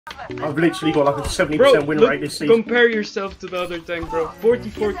I've literally got like a 70% win rate this season. Compare yourself to the other tank, bro.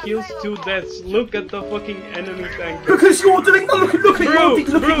 44 kills, 2 deaths. Look at the fucking enemy tank. Because you're doing. Look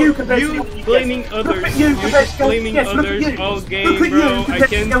at you compared you to blaming others. You're just blaming others all game, bro. I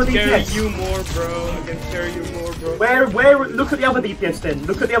can carry you more, bro. I can carry you more, bro. Where? Look at the other DPS then.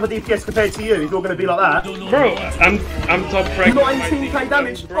 Look at the other DPS compared to you. If you're gonna be like that, bro. I'm top fragging on my team. 19k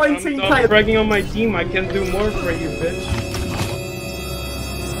damage. 19k. I'm top fragging on my team. I can do more for you, bitch.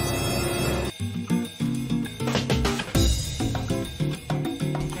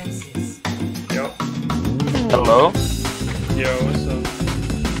 Hello? Yo, what's up?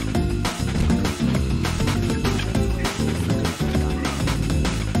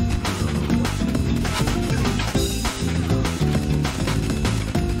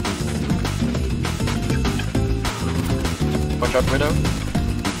 Watch out, Widow.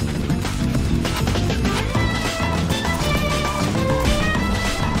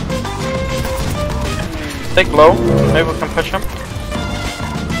 Take low, maybe we can push him.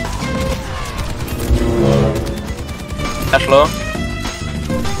 Dash low. You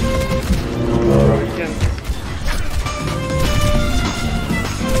can.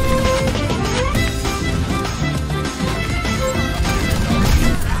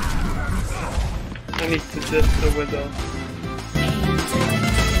 I need to diff the Widow.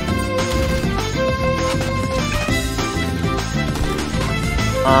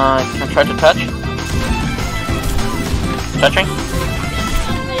 Can try to touch. Touching.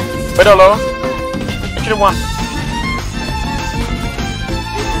 Widow low. Actually one.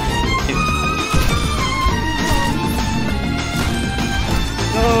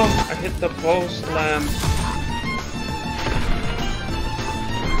 No, I hit the post lamp.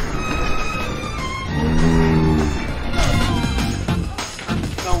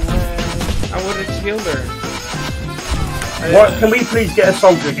 No way. I would have killed her. What? Can we please get a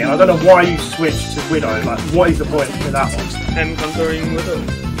soldier again? I don't know why you switched to Widow. Like, what is the point of that one? I'm contouring Widow.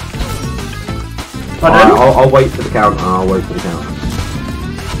 I'll wait for the count. I'll wait for the count.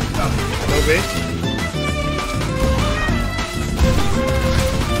 Okay.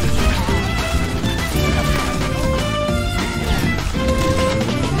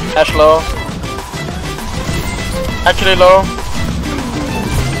 Ash low. Actually low.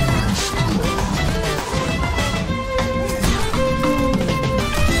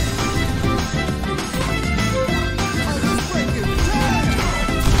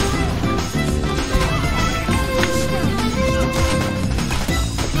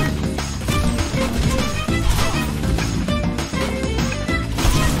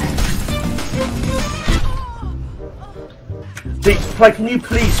 Like, can you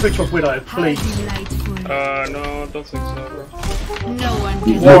please switch off Widow, please? No, don't think so, bro. No one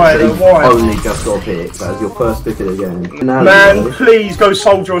Why? Only just got picked. That was your first pick of the game. Man, please go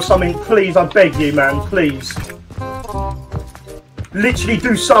soldier or something. Please, I beg you, man. Please. Literally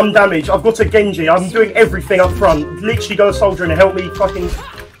do some damage. I've got a Genji. I'm doing everything up front. Literally go a soldier and help me fucking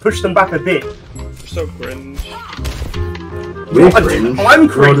push them back a bit. You're so cringe. We're cringe. I'm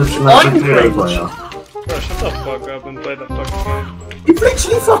cringe. I'm cringe. Bro, shut the fuck up and play the fucking game. You've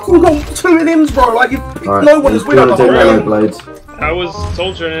literally fucking got 2 limbs, bro. Like, you've picked no one as Widow the whole game. I was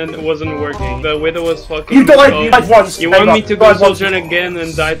soldier and it wasn't working. The Widow was fucking. You died once. You want me to go soldier again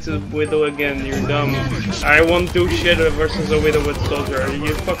and die to Widow again? You're dumb. I won't do shit versus a Widow with soldier.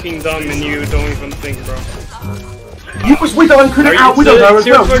 You're fucking dumb and you don't even think, bro. You was Widow and couldn't out-Widow her as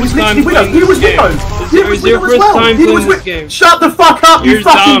well. You was literally Widow. You was Widow. You was Widow as well. You was Widow. Shut the fuck up, you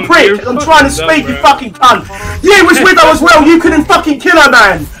fucking prick. I'm trying to speak, you fucking cunt. You was Widow as well. You couldn't fucking kill her,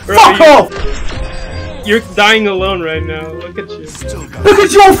 man. Fuck off. You're dying alone right now. Look at you.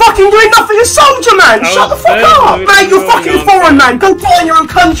 Because you're fucking doing nothing as soldier, man. Shut the fuck up. Man, you're fucking foreign, man. Go die in your own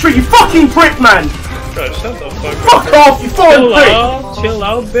country, you fucking prick, man. Bro, shut the fuck up. Fuck off, you foreign prick. Chill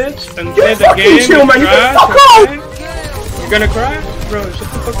out, bitch. And play the game. You chill, man. You can fuck off. You're gonna cry? Bro, shut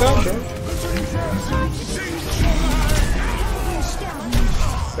the fuck up, bro.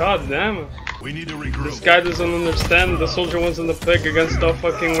 God damn it. This guy doesn't understand. The soldier wasn't the pick against the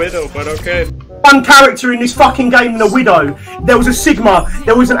fucking Widow, but okay. One character in this fucking game in a Widow. There was a Sigma,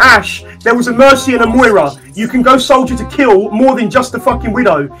 there was an Ashe, there was a Mercy and a Moira. You can go soldier to kill more than just the fucking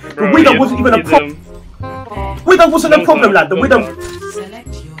Widow. The Widow wasn't even a problem. Widow wasn't a problem, lad. The Widow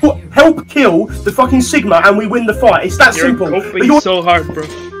help kill the fucking Sigma and we win the fight. It's that simple. You're so hard, bro.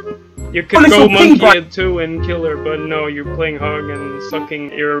 You could go monkey at 2 and kill her, but no, you're playing hog and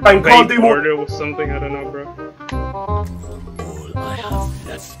sucking your vape or something, I don't know, bro. All I have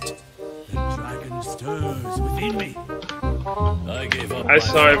left, the dragon stirs within me. I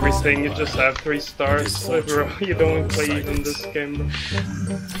saw everything, you just have 3 stars. So bro, you don't play even this game, bro.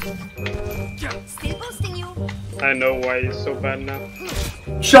 I know why you're so bad now.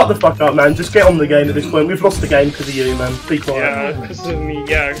 Shut the fuck up, man. Just get on the game at this point. We've lost the game because of you, man. Be quiet. Yeah, because of me,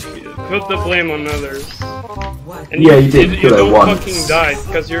 yeah. Put the blame on others. And yeah, you did. You don't fucking die,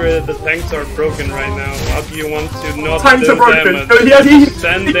 because the tanks are broken right now. How do you want to not tanks do are broken. damage?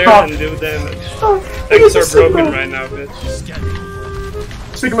 Stand there and do damage. Tanks are broken right now, bitch.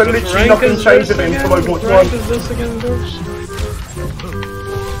 Sigma literally nothing changed with him from Overwatch 1. What rank is this again, Dorch?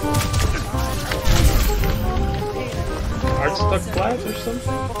 Art stuck flat or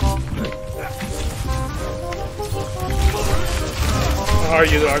something? Are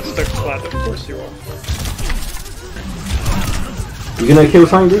you art stuck flat? Of course you are. You gonna kill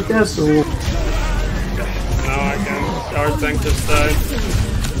something with this or? No, I can't. Our tank just died.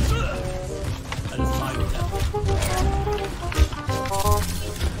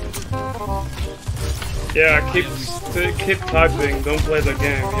 Yeah, keep typing. Don't play the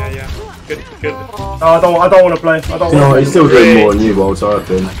game. Yeah. Good. No, I don't want to play. I don't. No, he's still doing more than you, Walter. I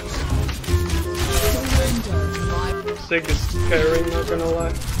think. Sig is carrying. Not gonna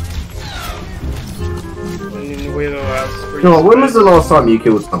lie. And Widow has 3. No, when was the last time you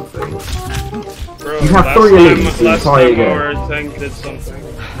killed something? Bro, you have 3 elites the entire game. Our tank did something.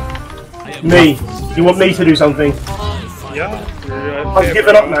 Me? You want me to do something? Yeah. I've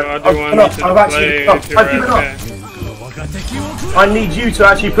given up, man. I've given up. I've given up. I need you to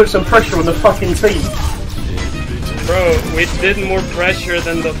actually put some pressure on the fucking team. Bro, we did more pressure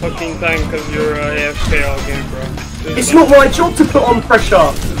than the fucking tank because you're AFK all game, bro. It's not my job to put on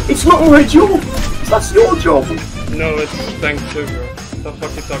pressure. It's not my job. That's your job. No, it's tank too, bro. What the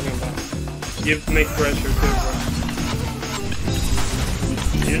fuck are you talking about? You make pressure too,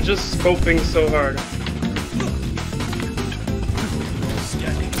 bro. You're just scoping so hard.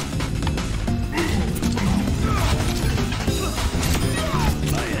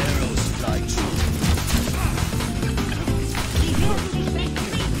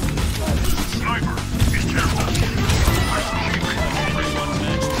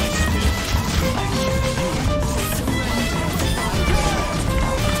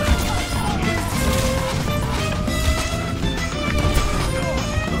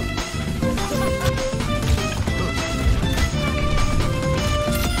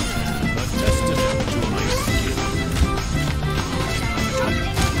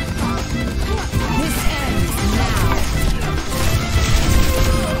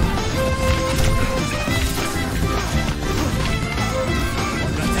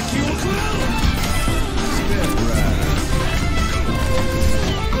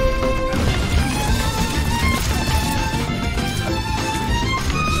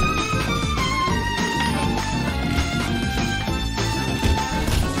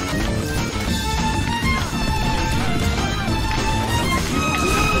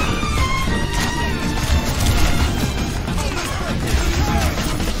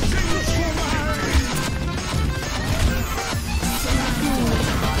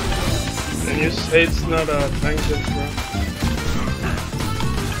 It's not a tank, bro.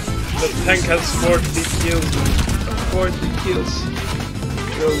 The tank has 40 kills, man. 40 kills.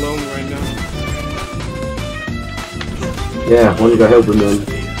 You're alone right now. Yeah, why don't you go help him then?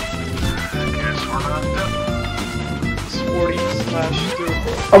 It's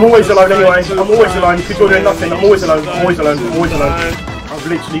 40/2. I'm always alone anyway. I'm always alone because you're doing nothing. I'm always alone. I'm always alone. I'm always alone. I've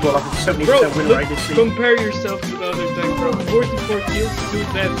literally got like a 70% win rate this season. Compare yourself to the other tank, bro. 44 kills, 2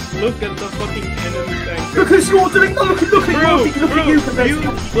 deaths. Look at the fucking enemy tank. Because you're doing. Look at bro, you compared you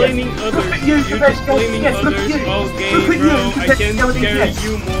blaming others. You're just blaming others all game, bro. I can carry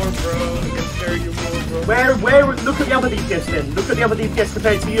you more, bro. I can carry you more, bro. Where? Look at the other DPS then. Look at the other DPS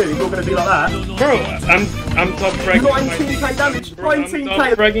compared to you. You're going to be like that. Bro, I'm top fragging on my team. You got 18k damage. Bro, I'm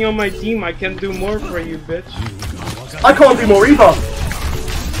top fragging on my team. I can do more for you, bitch. I can't do more either.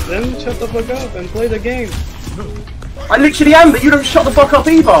 Then shut the fuck up and play the game. I literally am, but you don't shut the fuck up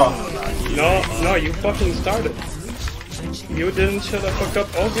either. No, you fucking started. You didn't shut the fuck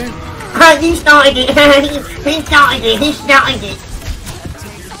up all game. He started it. He started it. He started it.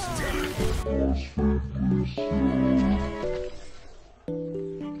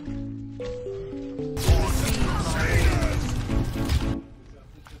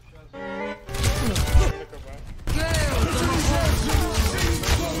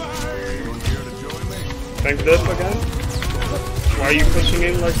 Tank death again? Why are you pushing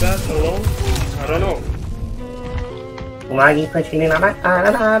in like that alone? I don't know. Why are you pushing in like that?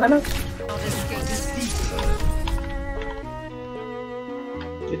 I don't know.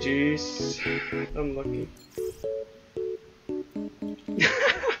 GG's. Unlucky.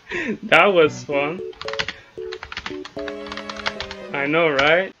 That was fun. I know,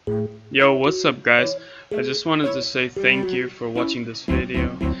 right? Yo, what's up guys? I just wanted to say thank you for watching this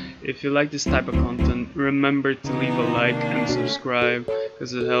video. If you like this type of content, remember to leave a like and subscribe,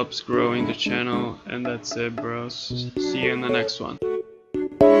 because it helps growing the channel. And that's it, bros. See you in the next one.